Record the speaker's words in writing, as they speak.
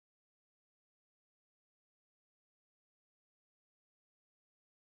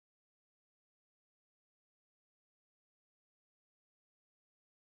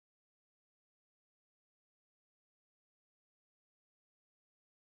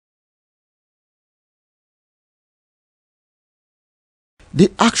The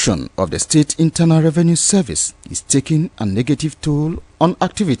action of the State Internal Revenue Service is taking a negative toll on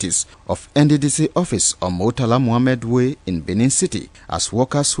activities of NDDC office on Murtala Muhammad Way in Benin City, as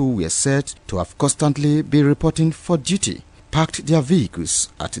workers who were said to have constantly been reporting for duty parked their vehicles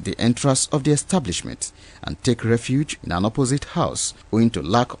at the entrance of the establishment and take refuge in an opposite house owing to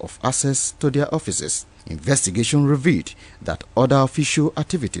lack of access to their offices. Investigation revealed that other official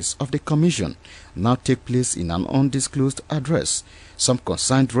activities of the Commission now take place in an undisclosed address. Some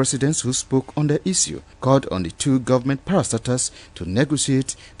concerned residents who spoke on the issue called on the two government parastatals to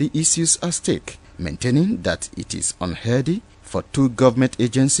negotiate the issues at stake, maintaining that it is unhealthy for two government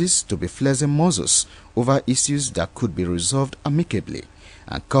agencies to be flexing muscles over issues that could be resolved amicably,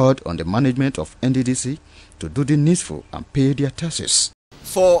 and called on the management of NDDC to do the needful and pay their taxes.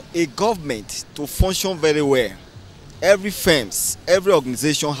 For a government to function very well, every firms, every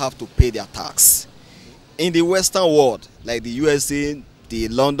organization have to pay their tax. In the Western world, like the USA, the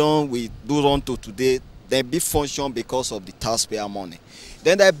London we do run to today, they be function because of the taxpayer money.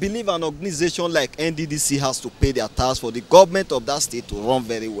 Then I believe an organization like NDDC has to pay their tax for the government of that state to run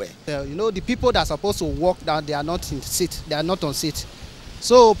very well. You know, the people that are supposed to work down, they are not in seat. They are not on seat.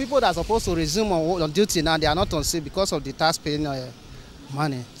 So people that are supposed to resume on duty now, they are not on seat because of the tax paying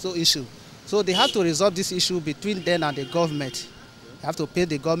money. So issue. So they have to resolve this issue between them and the government. They have to pay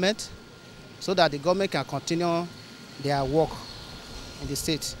the government so that the government can continue their work in the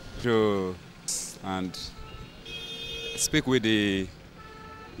state. And speak with the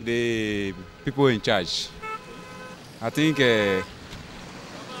people in charge. I think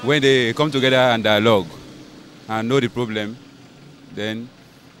when they come together and dialogue and know the problem, then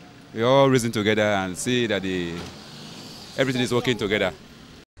we all reason together and see that everything is working together.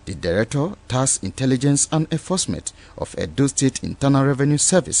 The Director, Tax Intelligence and Enforcement of Edo State Internal Revenue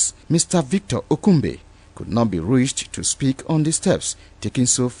Service, Mr. Victor Okumbe, could not be reached to speak on the steps taken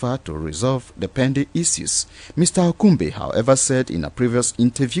so far to resolve the pending issues. Mr. Okumbe, however, said in a previous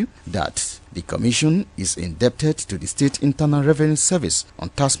interview that the Commission is indebted to the State Internal Revenue Service on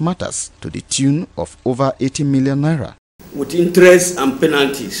tax matters to the tune of over 80 million naira. With interest and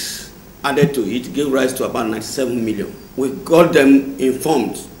penalties added to it, gave rise to about 97 million. We got them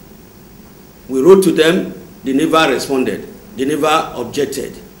informed. We wrote to them, they never responded, they never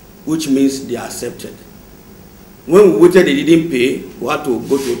objected, which means they accepted. When we waited, they didn't pay, we had to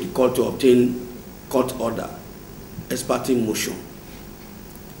go to the court to obtain court order, ex parte motion,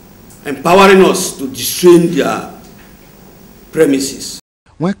 empowering us to distrain their premises.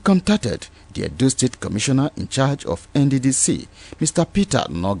 When contacted, the Edo State Commissioner in charge of NDDC, Mr. Peter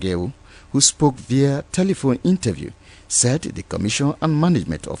Nogeu, who spoke via telephone interview, said the Commission and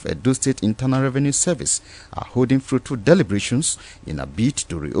management of Edo State Internal Revenue Service are holding fruitful deliberations in a bid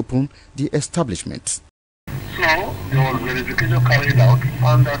to reopen the establishment. So there was verification carried out,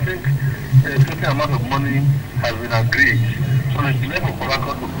 and I think a certain amount of money has been agreed. So it's level for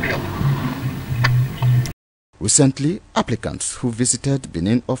record to pay. Recently, applicants who visited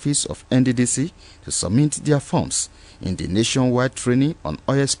Benin office of NDDC to submit their forms in the nationwide training on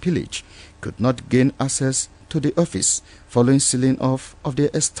oil spillage could not gain access to the office following sealing off of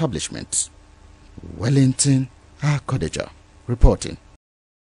the establishment. Wellington Akodeja reporting.